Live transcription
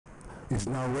is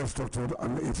now well structured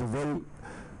and it's a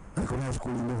well-recognized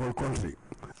school in the whole country.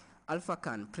 Alpha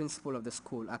Khan, principal of the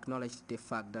school, acknowledged the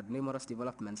fact that numerous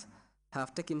developments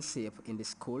have taken shape in the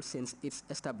school since its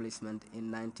establishment in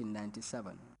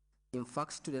 1997. In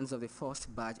fact, students of the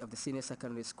first batch of the senior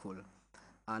secondary school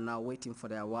are now waiting for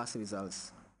their WAS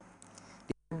results.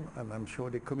 And I'm sure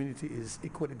the community is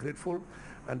equally grateful,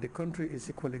 and the country is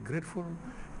equally grateful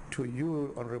to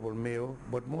you, Honorable Mayor,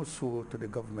 but more so to the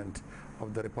government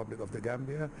of the Republic of the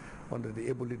Gambia under the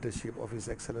able leadership of His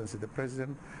Excellency the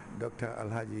President, Dr.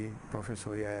 Alhaji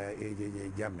Professor Yaya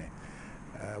AJJ Jammeh.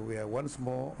 We are once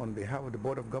more, on behalf of the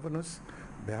Board of Governors,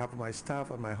 on behalf of my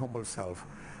staff and my humble self,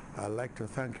 I'd like to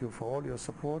thank you for all your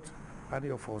support and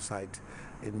your foresight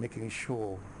in making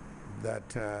sure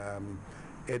that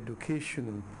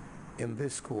education in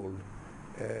this school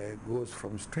goes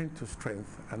from strength to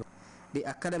strength. And the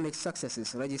academic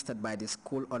successes registered by the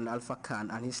school on Alpha Khan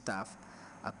and his staff,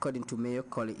 according to Mayor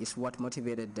Colley, is what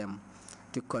motivated them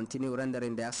to continue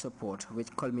rendering their support,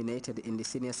 which culminated in the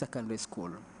senior secondary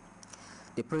school.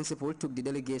 The principal took the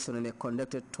delegation on a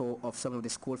conducted tour of some of the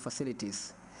school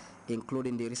facilities,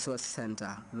 including the resource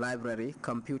center, library,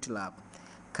 computer lab,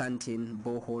 canteen,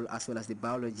 borehole, as well as the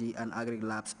biology and agri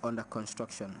labs under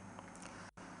construction.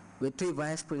 With 3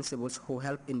 vice principals who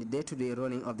help in the day-to-day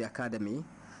running of the academy,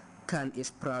 Khan is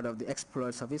proud of the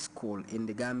exploits of his school in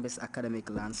the Gambia's academic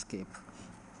landscape.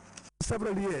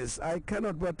 Several years, I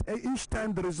cannot, but each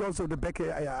time the results of the Becky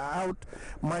are out,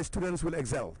 my students will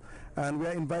excel. And we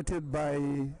are invited by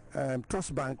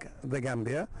Trust Bank, the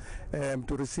Gambia,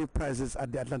 to receive prizes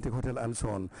at the Atlantic Hotel and so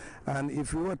on. And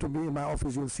if you were to be in my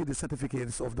office, you'll see the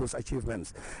certificates of those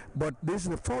achievements. But this is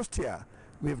the first year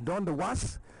we've done the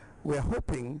WAS. We're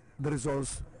hoping the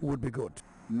results would be good.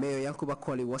 Mayor Yankuba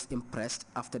Colley was impressed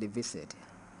after the visit.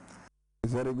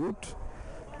 It's very good.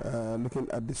 Looking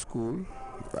at the school,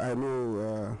 I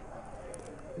know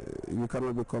you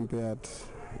cannot be compared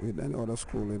with any other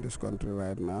school in this country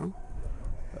right now.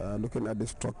 Looking at the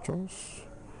structures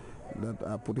that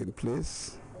are put in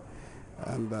place,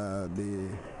 and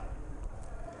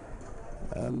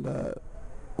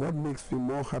what makes me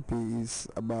more happy is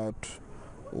about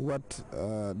what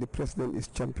the president is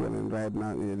championing right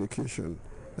now in education,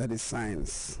 that is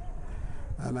science.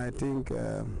 And I think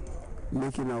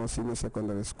making our senior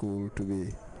secondary school to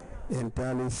be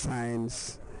entirely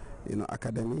science,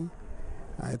 academy,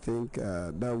 I think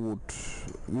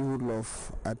we would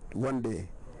love at one day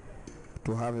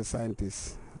to have a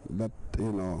scientist that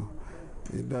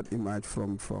that emerged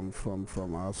from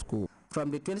our school.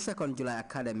 From the 22nd July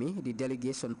Academy, the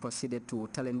delegation proceeded to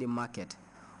Talendi Market,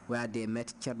 where they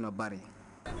met Chernobari.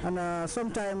 And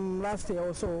sometime last year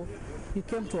or so, he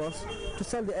came to us to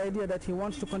sell the idea that he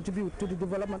wants to contribute to the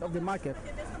development of the market.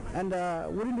 And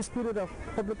within the spirit of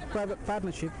public-private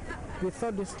partnership, we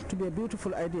thought this to be a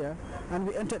beautiful idea, and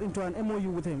we entered into an MOU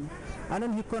with him. And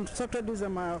then he constructed this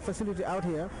facility out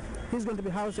here. He's going to be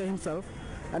housed here himself,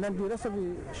 and then the rest of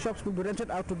the shops will be rented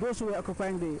out to those who are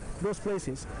occupying those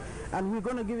places. And we're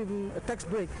going to give him a tax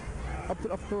break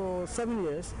up to 7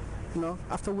 years,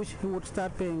 after which he would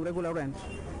start paying regular rent.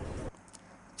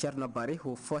 Chernobari,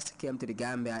 who first came to the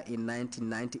Gambia in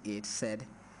 1998, said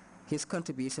his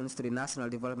contributions to the National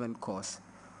Development Cause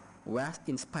were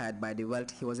inspired by the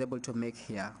wealth he was able to make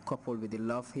here, coupled with the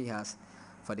love he has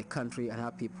for the country and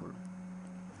her people.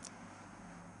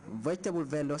 Vegetable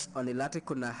vendors on the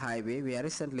Latrikunda Highway were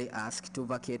recently asked to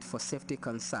vacate for safety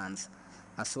concerns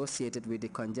associated with the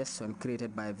congestion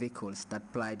created by vehicles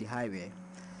that ply the highway.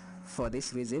 For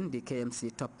this reason, the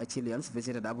KMC top Achilleans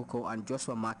visited Abuko and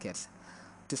Joshua markets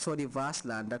to show the vast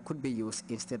land that could be used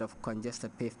instead of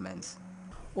congested pavements.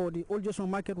 Or the old Joshua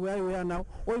market where we are now,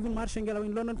 or even Marshangela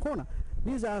in London Corner.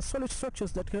 These are solid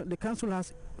structures that the council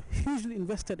has hugely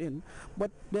invested in, but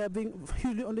they are being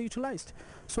hugely underutilized.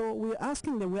 So we're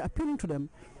asking them, we're appealing to them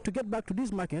to get back to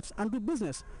these markets and do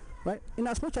business, right? In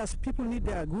as much as people need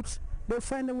their goods, they'll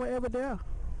find them wherever they are.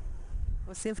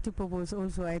 For safety purposes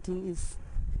also, I think is.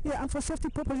 Yeah, and for safety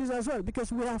purposes as well,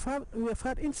 because we have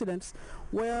had incidents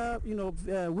where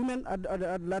women at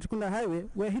Latrikunda Highway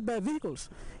were hit by vehicles.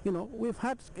 We've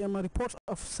had reports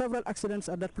of several accidents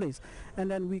at that place, and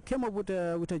then we came up with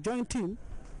a joint team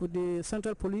with the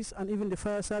Central Police and even the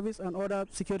Fire Service and other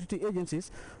security agencies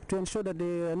to ensure that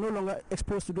they are no longer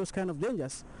exposed to those kind of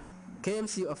dangers.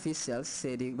 KMC officials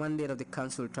say the mandate of the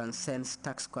council transcends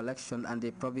tax collection and the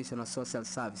provision of social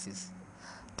services.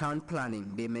 Town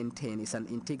planning, they maintain, is an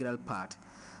integral part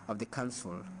of the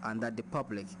council, and that the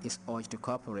public is urged to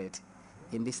cooperate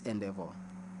in this endeavor.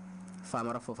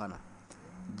 Famara Fofana,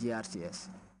 GRTS.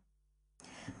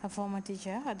 A former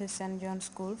teacher at the St. John's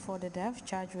School for the Deaf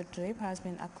charged with rape has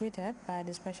been acquitted by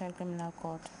the Special Criminal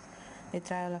Court. The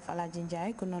trial of Alhaji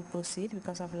Njai could not proceed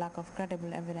because of lack of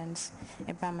credible evidence.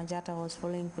 Ibrahim Jata was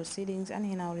following proceedings and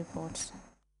he now reports.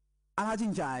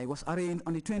 Alhaji Njai was arraigned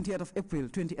on the 20th of April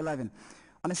 2011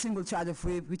 on a single charge of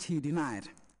rape which he denied.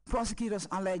 Prosecutors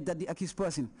allege that the accused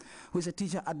person, who is a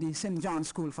teacher at the St. John's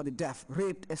School for the Deaf,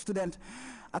 raped a student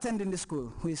attending the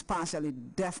school who is partially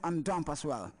deaf and dumb as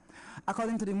well.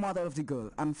 According to the mother of the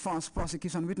girl and first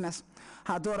prosecution witness,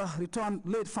 her daughter returned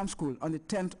late from school on the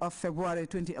 10th of February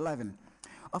 2011.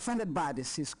 Offended by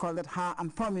this, she scolded her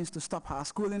and promised to stop her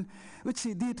schooling, which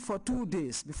she did for 2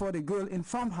 days before the girl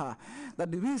informed her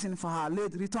that the reason for her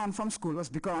late return from school was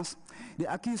because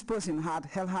the accused person had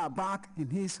held her back in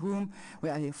his room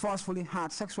where he forcefully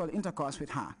had sexual intercourse with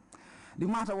her. The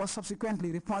matter was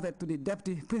subsequently reported to the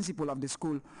deputy principal of the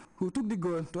school, who took the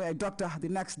girl to a doctor the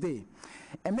next day.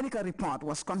 A medical report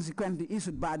was consequently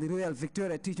issued by the Royal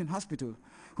Victoria Teaching Hospital,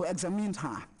 who examined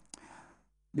her.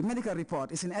 The medical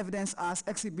report is in evidence as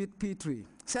Exhibit P3.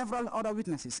 Several other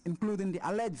witnesses, including the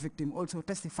alleged victim, also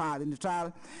testified in the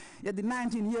trial, yet the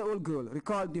 19-year-old girl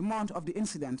recalled the month of the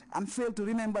incident and failed to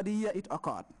remember the year it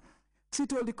occurred. She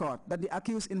told the court that the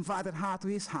accused invited her to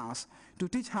his house to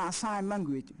teach her sign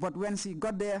language, but when she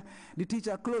got there, the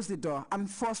teacher closed the door and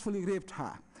forcefully raped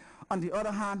her. On the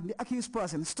other hand, the accused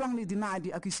person strongly denied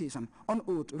the accusation on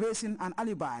oath, raising an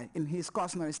alibi in his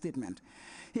cautionary statement.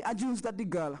 He argues that the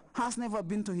girl has never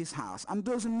been to his house and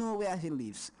doesn't know where he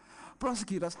lives.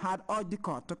 Prosecutors had urged the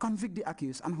court to convict the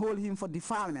accused and hold him for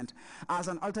defilement as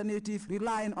an alternative,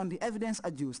 relying on the evidence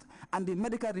adduced and the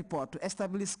medical report to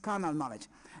establish carnal knowledge,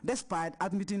 despite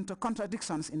admitting to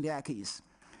contradictions in their case.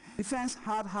 Defense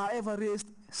had, however,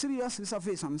 raised serious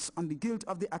reservations on the guilt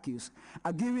of the accused,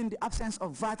 arguing the absence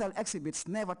of vital exhibits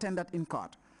never tendered in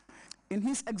court. In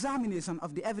his examination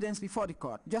of the evidence before the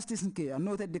court, Justice Nkea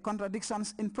noted the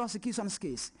contradictions in prosecution's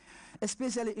case,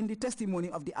 especially in the testimony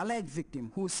of the alleged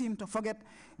victim, who seemed to forget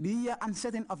the year and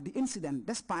setting of the incident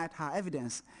despite her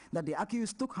evidence that the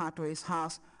accused took her to his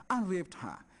house and raped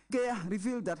her. Nkea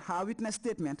revealed that her witness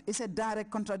statement is a direct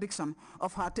contradiction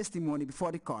of her testimony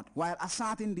before the court, while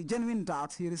asserting the genuine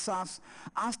doubts he reserves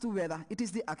as to whether it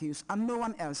is the accused and no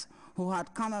one else who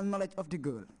had carnal knowledge of the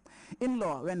girl. In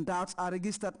law, when doubts are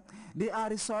registered, they are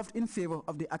resolved in favor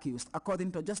of the accused,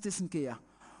 according to Justice Nkea,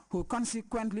 who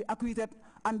consequently acquitted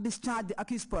and discharged the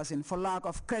accused person for lack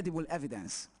of credible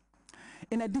evidence.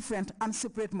 In a different and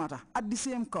separate matter, at the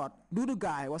same court, Dudu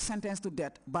Guy was sentenced to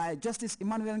death by Justice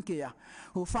Emmanuel Nkea,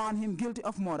 who found him guilty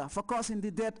of murder for causing the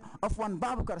death of one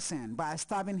Babukar Sen by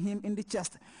stabbing him in the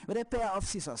chest with a pair of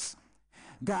scissors.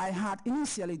 Guy had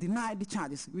initially denied the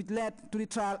charges, which led to the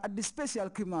trial at the Special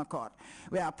Criminal Court,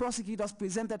 where prosecutors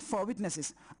presented 4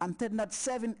 witnesses and tendered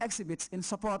 7 exhibits in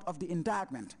support of the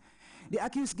indictment. The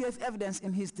accused gave evidence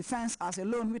in his defense as a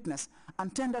lone witness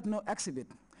and tendered no exhibit.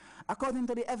 According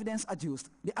to the evidence adduced,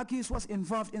 the accused was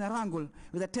involved in a wrangle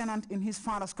with a tenant in his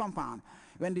father's compound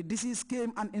when the deceased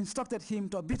came and instructed him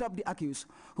to beat up the accused,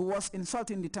 who was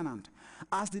insulting the tenant.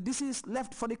 As the deceased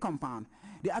left for the compound,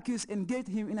 the accused engaged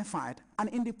him in a fight and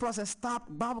in the process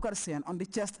stabbed Babukar Sen on the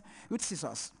chest with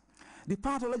scissors. The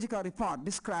pathological report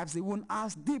describes the wound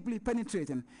as deeply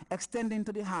penetrating, extending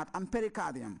to the heart and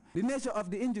pericardium. The nature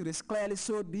of the injuries clearly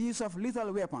showed the use of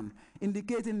lethal weapon,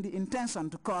 indicating the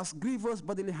intention to cause grievous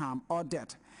bodily harm or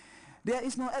death. There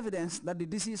is no evidence that the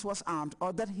deceased was armed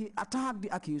or that he attacked the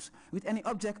accused with any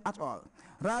object at all.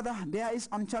 Rather, there is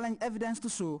unchallenged evidence to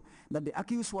show that the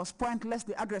accused was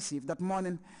pointlessly aggressive that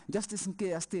morning, Justice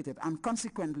Nkea stated, and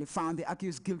consequently found the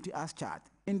accused guilty as charged.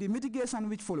 In the mitigation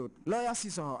which followed, lawyer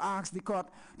Sisoho asked the court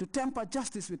to temper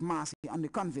justice with mercy on the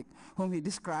convict, whom he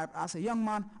described as a young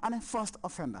man and a first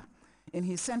offender. In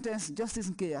his sentence, Justice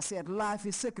Nkea said life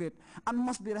is sacred and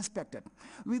must be respected.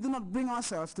 We do not bring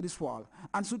ourselves to this world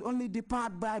and should only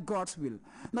depart by God's will,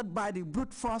 not by the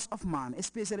brute force of man,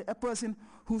 especially a person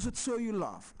who should show you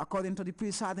love, according to the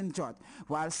presiding judge,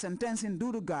 while sentencing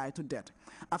Dudu Guy to death.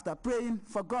 After praying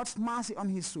for God's mercy on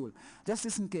his soul,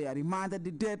 Justice Nkea reminded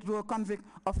the death row convict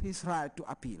of his right to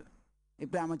appeal.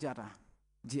 Ibrahim Jata,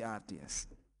 GRTS.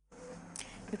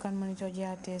 You can monitor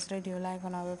GRTS radio live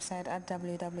on our website at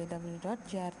www.grts.gm.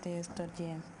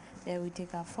 There we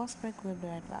take our first break. We'll be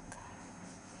right back.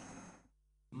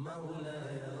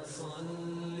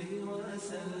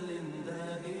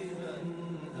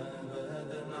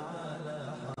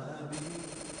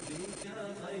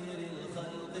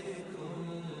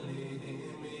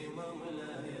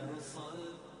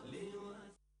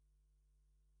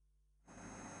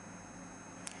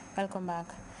 Welcome back.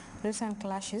 Recent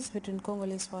clashes between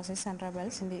Congolese forces and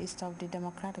rebels in the east of the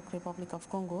Democratic Republic of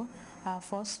Congo have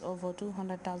forced over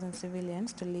 200,000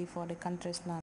 civilians to leave for the country's north.